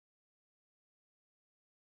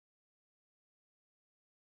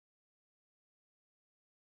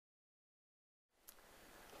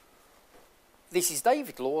This is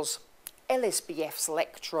David Laws, Lsbf's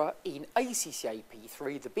lecturer in ACCA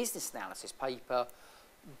P3, the business analysis paper,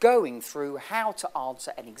 going through how to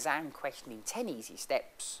answer an exam question in 10 easy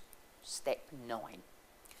steps, step 9.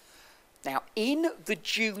 Now, in the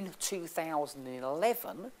June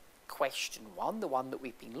 2011 question 1, the one that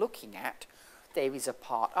we've been looking at, there is a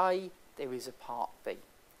part A, there is a part B.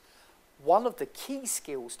 One of the key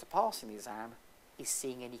skills to passing the exam is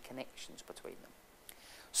seeing any connections between them.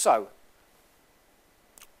 So,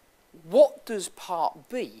 what does part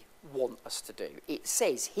B want us to do? It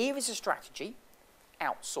says, here is a strategy,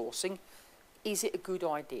 outsourcing. Is it a good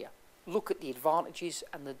idea? Look at the advantages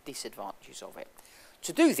and the disadvantages of it.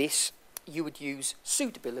 To do this, you would use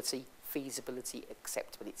suitability, feasibility,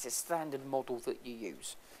 acceptability. It's a standard model that you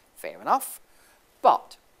use. Fair enough.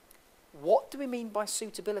 But what do we mean by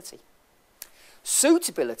suitability?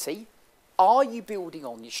 Suitability, are you building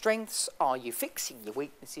on your strengths? Are you fixing your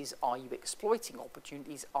weaknesses? Are you exploiting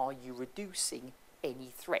opportunities? Are you reducing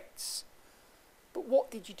any threats? But what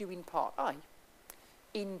did you do in part A?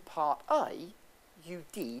 In part A, you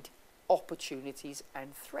did opportunities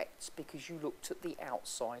and threats because you looked at the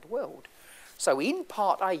outside world. So in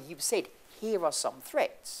part A, you've said, here are some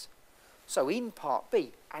threats. So in part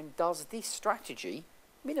B, and does this strategy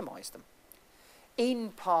minimise them? In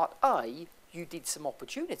part A, you did some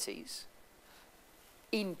opportunities.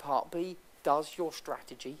 In part B, does your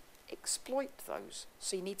strategy exploit those?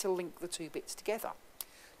 So you need to link the two bits together.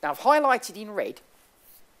 Now, I've highlighted in red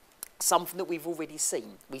something that we've already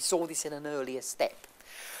seen. We saw this in an earlier step.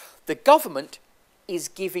 The government is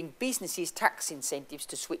giving businesses tax incentives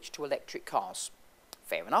to switch to electric cars.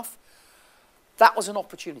 Fair enough. That was an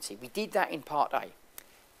opportunity. We did that in part A.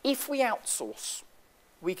 If we outsource,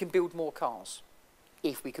 we can build more cars.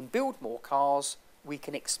 If we can build more cars, we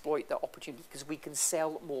can exploit that opportunity because we can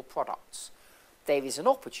sell more products. There is an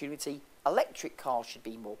opportunity. Electric cars should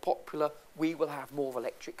be more popular. We will have more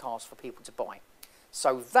electric cars for people to buy.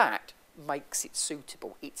 So that makes it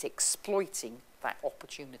suitable. It's exploiting that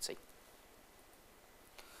opportunity.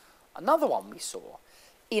 Another one we saw,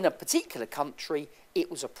 in a particular country, it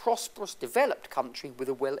was a prosperous, developed country with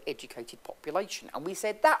a well-educated population. And we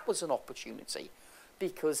said that was an opportunity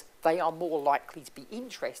because they are more likely to be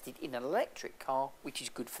interested in an electric car, which is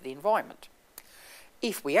good for the environment.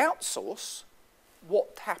 If we outsource,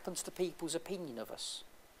 what happens to people's opinion of us?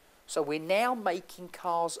 So we're now making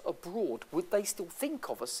cars abroad. Would they still think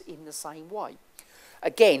of us in the same way?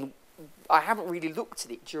 Again, I haven't really looked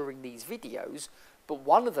at it during these videos, but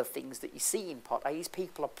one of the things that you see in part A is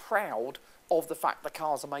people are proud of the fact the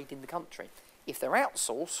cars are made in the country. If they're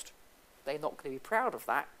outsourced, they're not going to be proud of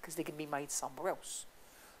that because they're going to be made somewhere else.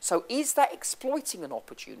 So is that exploiting an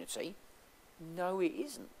opportunity? No, it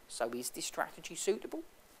isn't. So is this strategy suitable?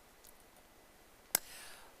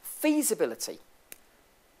 Feasibility.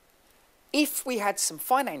 If we had some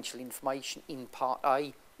financial information in part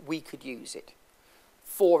A, we could use it.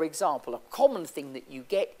 For example, a common thing that you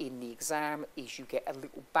get in the exam is you get a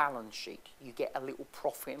little balance sheet. You get a little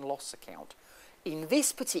profit and loss account. In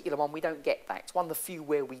this particular one, we don't get that. It's one of the few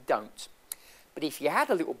where we don't. But if you had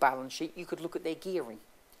a little balance sheet, you could look at their gearing.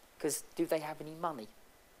 Because do they have any money?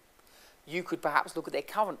 You could perhaps look at their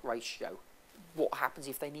current ratio. What happens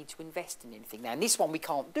if they need to invest in anything? Now, in this one, we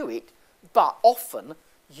can't do it, but often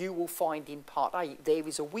you will find in part A there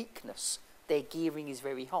is a weakness. Their gearing is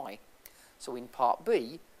very high. So in part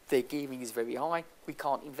B, their gearing is very high. We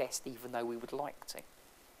can't invest even though we would like to.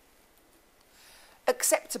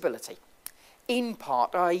 Acceptability. In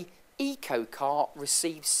part A, EcoCar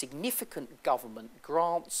receives significant government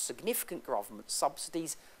grants, significant government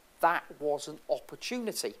subsidies. That was an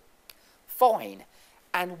opportunity. Fine.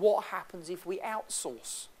 And what happens if we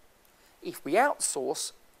outsource? If we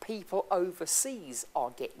outsource, people overseas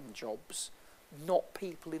are getting jobs, not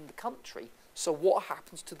people in the country. So what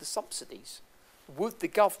happens to the subsidies? Would the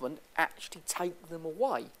government actually take them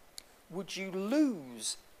away? Would you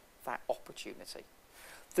lose that opportunity?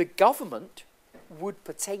 The government would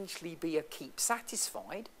potentially be a keep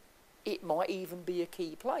satisfied. It might even be a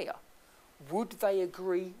key player. Would they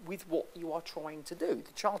agree with what you are trying to do?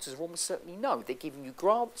 The chances are almost certainly no. They're giving you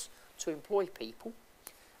grants to employ people,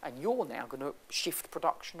 and you're now going to shift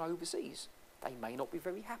production overseas. They may not be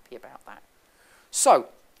very happy about that. So,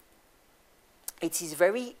 it is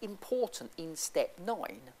very important in step 9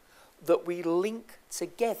 that we link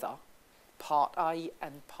together part A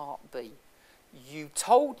and part B. You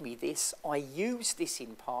told me this, I used this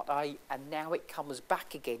in part A, and now it comes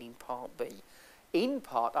back again in part B. In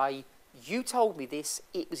part A, you told me this,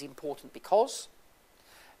 it was important because.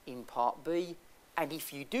 In part B, and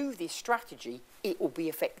if you do this strategy, it will be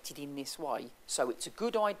affected in this way. So it's a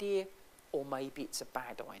good idea, or maybe it's a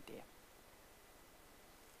bad idea.